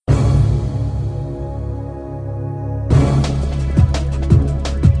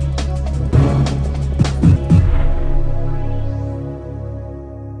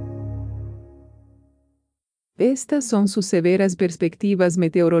Estas son sus severas perspectivas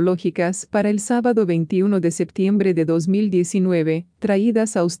meteorológicas para el sábado 21 de septiembre de 2019,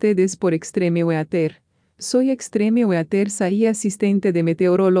 traídas a ustedes por Extreme Weather. Soy Extreme Weather y asistente de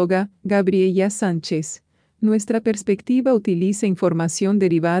meteoróloga, Gabriela Sánchez. Nuestra perspectiva utiliza información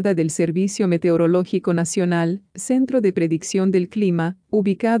derivada del Servicio Meteorológico Nacional, Centro de Predicción del Clima,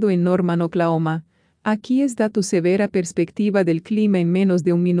 ubicado en Norman, Oklahoma. Aquí está tu severa perspectiva del clima en menos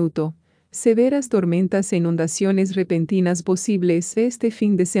de un minuto. Severas tormentas e inundaciones repentinas posibles este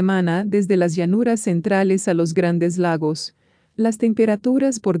fin de semana desde las llanuras centrales a los grandes lagos. Las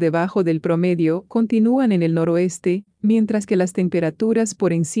temperaturas por debajo del promedio continúan en el noroeste, mientras que las temperaturas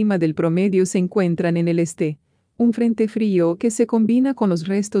por encima del promedio se encuentran en el este. Un frente frío que se combina con los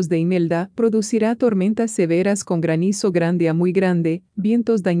restos de Imelda producirá tormentas severas con granizo grande a muy grande,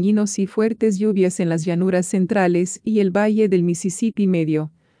 vientos dañinos y fuertes lluvias en las llanuras centrales y el valle del Mississippi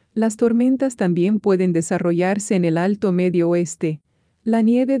medio. Las tormentas también pueden desarrollarse en el Alto Medio Oeste. La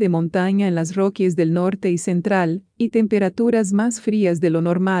nieve de montaña en las Rockies del norte y central, y temperaturas más frías de lo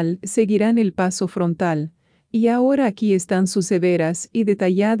normal, seguirán el paso frontal. Y ahora aquí están sus severas y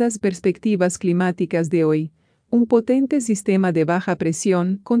detalladas perspectivas climáticas de hoy. Un potente sistema de baja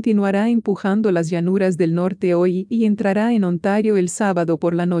presión continuará empujando las llanuras del norte hoy y entrará en Ontario el sábado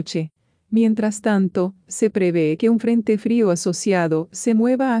por la noche. Mientras tanto, se prevé que un frente frío asociado se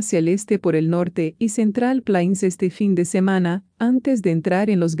mueva hacia el este por el norte y Central Plains este fin de semana, antes de entrar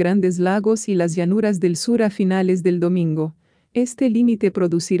en los Grandes Lagos y las llanuras del sur a finales del domingo. Este límite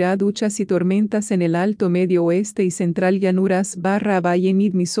producirá duchas y tormentas en el Alto Medio Oeste y Central Llanuras / Valle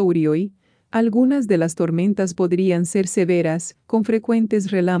Mid-Missouri hoy. Algunas de las tormentas podrían ser severas, con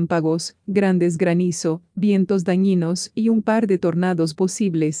frecuentes relámpagos, grandes granizo, vientos dañinos y un par de tornados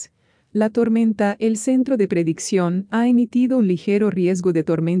posibles. La tormenta, el Centro de Predicción, ha emitido un ligero riesgo de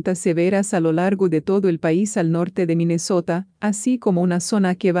tormentas severas a lo largo de todo el país al norte de Minnesota, así como una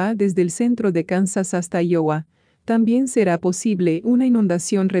zona que va desde el centro de Kansas hasta Iowa. También será posible una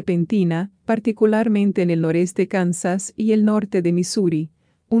inundación repentina, particularmente en el noreste Kansas y el norte de Missouri.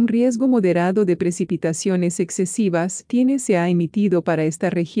 Un riesgo moderado de precipitaciones excesivas se ha emitido para esta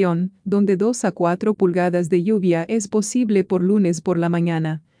región, donde 2 a 4 pulgadas de lluvia es posible por lunes por la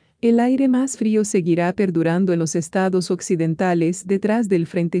mañana. El aire más frío seguirá perdurando en los estados occidentales detrás del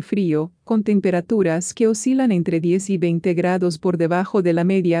frente frío, con temperaturas que oscilan entre 10 y 20 grados por debajo de la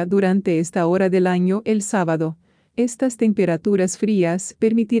media durante esta hora del año el sábado. Estas temperaturas frías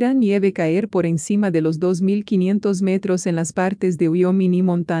permitirán nieve caer por encima de los 2.500 metros en las partes de Wyoming y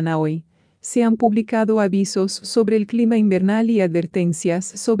Montana hoy. Se han publicado avisos sobre el clima invernal y advertencias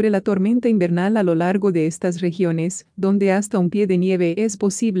sobre la tormenta invernal a lo largo de estas regiones, donde hasta un pie de nieve es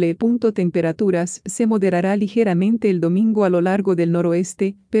posible. Temperaturas se moderará ligeramente el domingo a lo largo del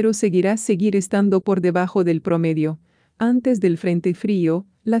noroeste, pero seguir estando por debajo del promedio. Antes del frente frío,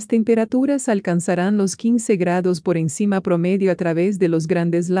 las temperaturas alcanzarán los 15 grados por encima promedio a través de los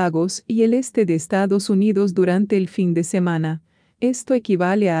Grandes Lagos y el este de Estados Unidos durante el fin de semana. Esto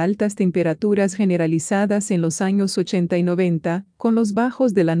equivale a altas temperaturas generalizadas en los años 80 y 90, con los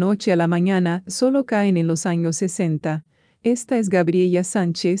bajos de la noche a la mañana solo caen en los años 60. Esta es Gabriela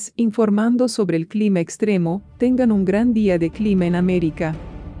Sánchez informando sobre el clima extremo. Tengan un gran día de clima en América.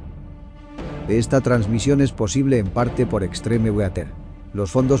 Esta transmisión es posible en parte por Extreme Weather. Los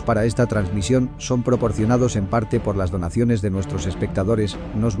fondos para esta transmisión son proporcionados en parte por las donaciones de nuestros espectadores.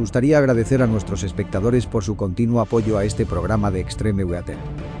 Nos gustaría agradecer a nuestros espectadores por su continuo apoyo a este programa de Extreme Weather.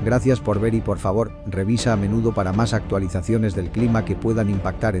 Gracias por ver y por favor, revisa a menudo para más actualizaciones del clima que puedan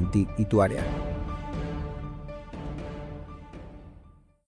impactar en ti y tu área.